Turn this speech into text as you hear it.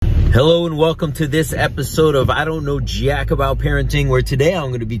Hello and welcome to this episode of I Don't Know Jack About Parenting, where today I'm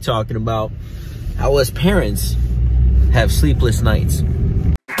going to be talking about how us parents have sleepless nights.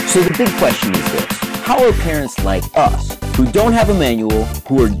 So the big question is this: how are parents like us, who don't have a manual,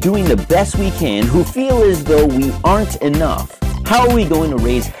 who are doing the best we can, who feel as though we aren't enough, how are we going to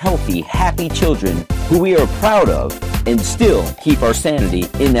raise healthy, happy children who we are proud of and still keep our sanity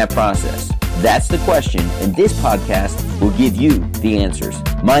in that process? That's the question, and this podcast will give you the answers.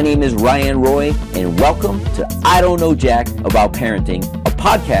 My name is Ryan Roy, and welcome to I Don't Know Jack About Parenting, a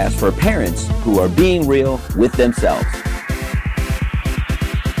podcast for parents who are being real with themselves.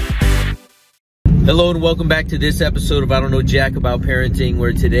 Hello and welcome back to this episode of I Don't Know Jack About Parenting,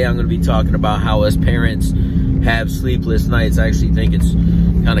 where today I'm going to be talking about how us parents have sleepless nights. I actually think it's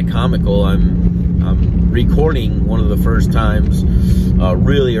kind of comical. I'm recording one of the first times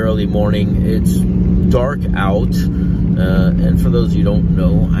really early morning. It's dark out, and for those of you who don't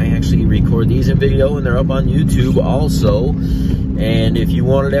know, I actually record these in video and they're up on YouTube also. And if you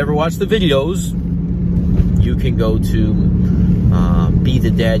wanted to ever watch the videos, you can go to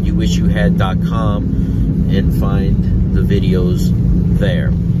BeTheDadYouWishYouHad.com and find the videos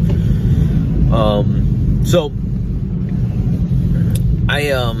there. So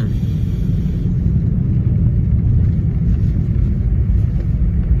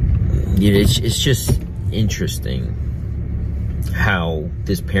it's just interesting how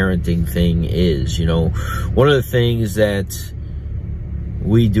this parenting thing is. You know, one of the things that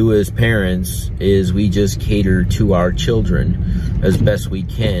we do as parents is we just cater to our children as best we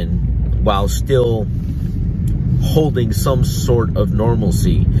can while still holding some sort of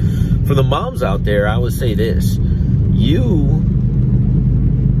normalcy. For the moms out there, I would say this: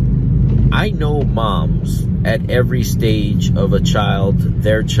 I know moms at every stage of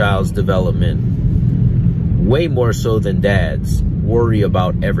their child's development, way more so than dads, worry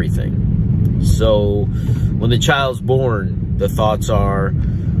about everything. So when the child's born, the thoughts are,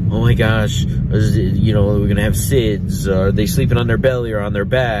 oh my gosh, we're going to have SIDS. Are they sleeping on their belly or on their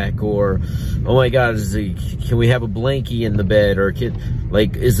back? Or, oh my God, can we have a blankie in the bed? Or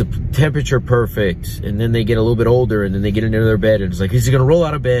is the temperature perfect? And then they get a little bit older and then they get into their bed and it's like, is he going to roll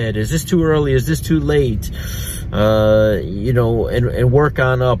out of bed? Is this too early? Is this too late? And work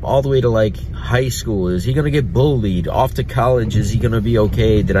on up all the way to like high school. Is he going to get bullied? Off to college, is he going to be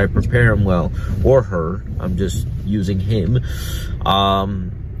okay? Did I prepare him well? Or her? I'm just using him.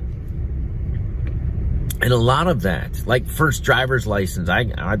 And a lot of that, like first driver's license,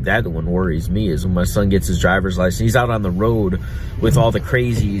 that one worries me, is when my son gets his driver's license. He's out on the road with all the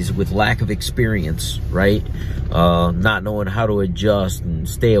crazies with lack of experience, right? Not knowing how to adjust and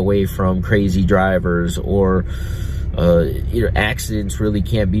stay away from crazy drivers, or accidents really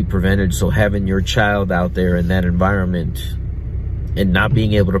can't be prevented. So having your child out there in that environment and not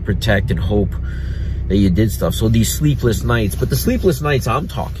being able to protect and hope that you did stuff. So these sleepless nights, but the sleepless nights I'm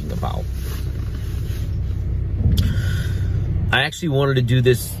talking about, I actually wanted to do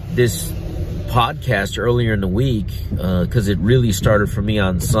this podcast earlier in the week because it really started for me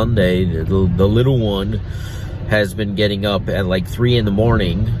on Sunday. The little one has been getting up at like 3 in the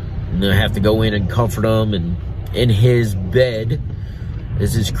morning, and I have to go in and comfort him. And in his bed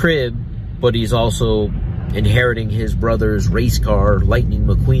is his crib, but he's also inheriting his brother's race car Lightning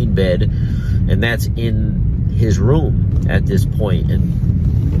McQueen bed, and that's in his room at this point. And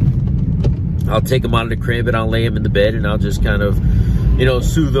I'll take him out of the crib and I'll lay him in the bed and I'll just kind of,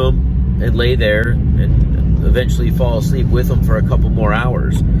 soothe him and lay there and eventually fall asleep with him for a couple more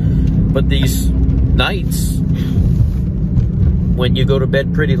hours. But these nights, when you go to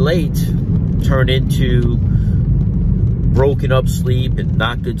bed pretty late, turn into broken up sleep and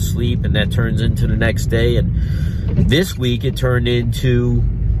not good sleep, and that turns into the next day. And this week it turned into,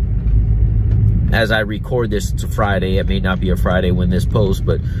 as I record this, it's a Friday. It may not be a Friday when this posts,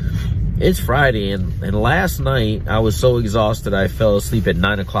 but it's Friday, and last night I was so exhausted I fell asleep at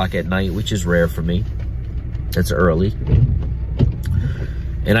 9 o'clock at night, which is rare for me. It's early.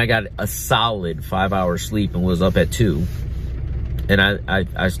 And I got a solid 5 hours sleep and was up at 2. And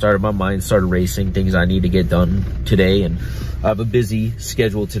I started, my mind started racing, things I need to get done today, and I have a busy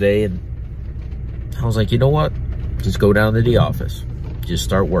schedule today. And I was like, you know what? Just go down to the office. Just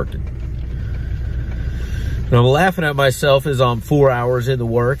start working. And I'm laughing at myself as I'm 4 hours into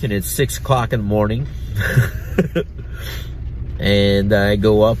work and it's 6 o'clock in the morning. And I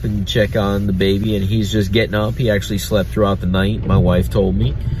go up and check on the baby, and he's just getting up. He actually slept throughout the night, my wife told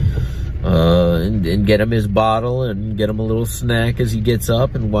me. And get him his bottle and get him a little snack as he gets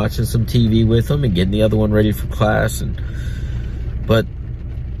up, and watching some TV with him and getting the other one ready for class. But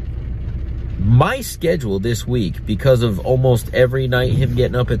My schedule this week, because of almost every night him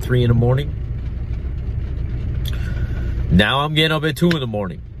getting up at 3 in the morning, now I'm getting up at 2 in the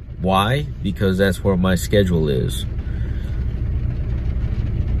morning. Why? Because that's where my schedule is.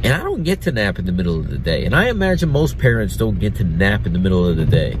 And I don't get to nap in the middle of the day. And I imagine most parents don't get to nap in the middle of the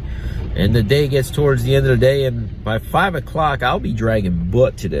day. And the day gets towards the end of the day, and by 5 o'clock, I'll be dragging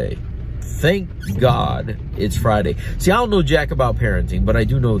butt today. Thank God it's Friday. See, I don't know jack about parenting, but I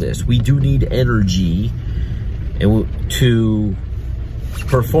do know this. We do need energy to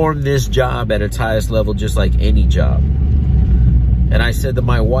perform this job at its highest level, just like any job. And I said to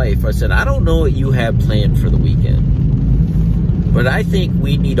my wife, I said, I don't know what you have planned for the weekend, but I think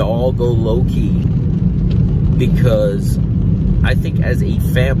we need to all go low-key, because I think as a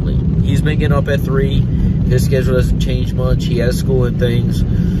family, he's been getting up at 3. His schedule doesn't change much. He has school and things.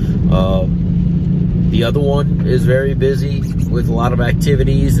 The other one is very busy with a lot of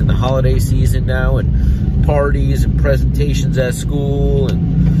activities in the holiday season now, and parties and presentations at school,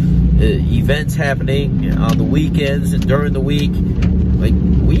 and events happening on the weekends and during the week. Like,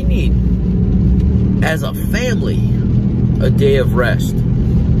 we need, as a family, a day of rest.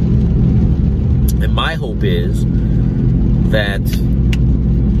 And my hope is that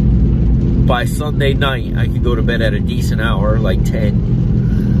by Sunday night, I could go to bed at a decent hour, like 10,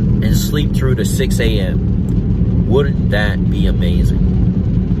 and sleep through to 6 a.m. Wouldn't that be amazing?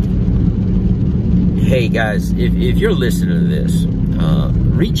 Hey guys, if you're listening to this,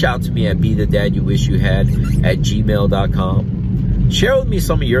 reach out to me at bethedadyouwishyouhad@gmail.com. Share with me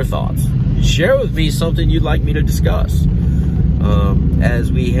some of your thoughts. Share with me something you'd like me to discuss.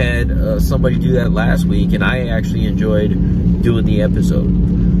 As we had somebody do that last week, and I actually enjoyed doing the episode.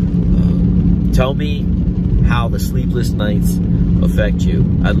 Tell me how the sleepless nights affect you.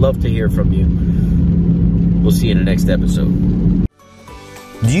 I'd love to hear from you. We'll see you in the next episode.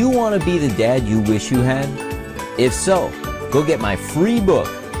 Do you want to be the dad you wish you had? If so, go get my free book,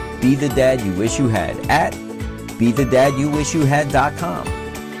 Be the Dad You Wish You Had, at bethedadyouwishyouhad.com.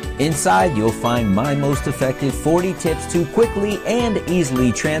 Inside, you'll find my most effective 40 tips to quickly and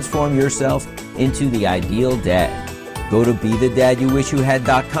easily transform yourself into the ideal dad. Go to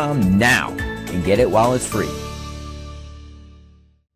bethedadyouwishyouhad.com now and get it while it's free.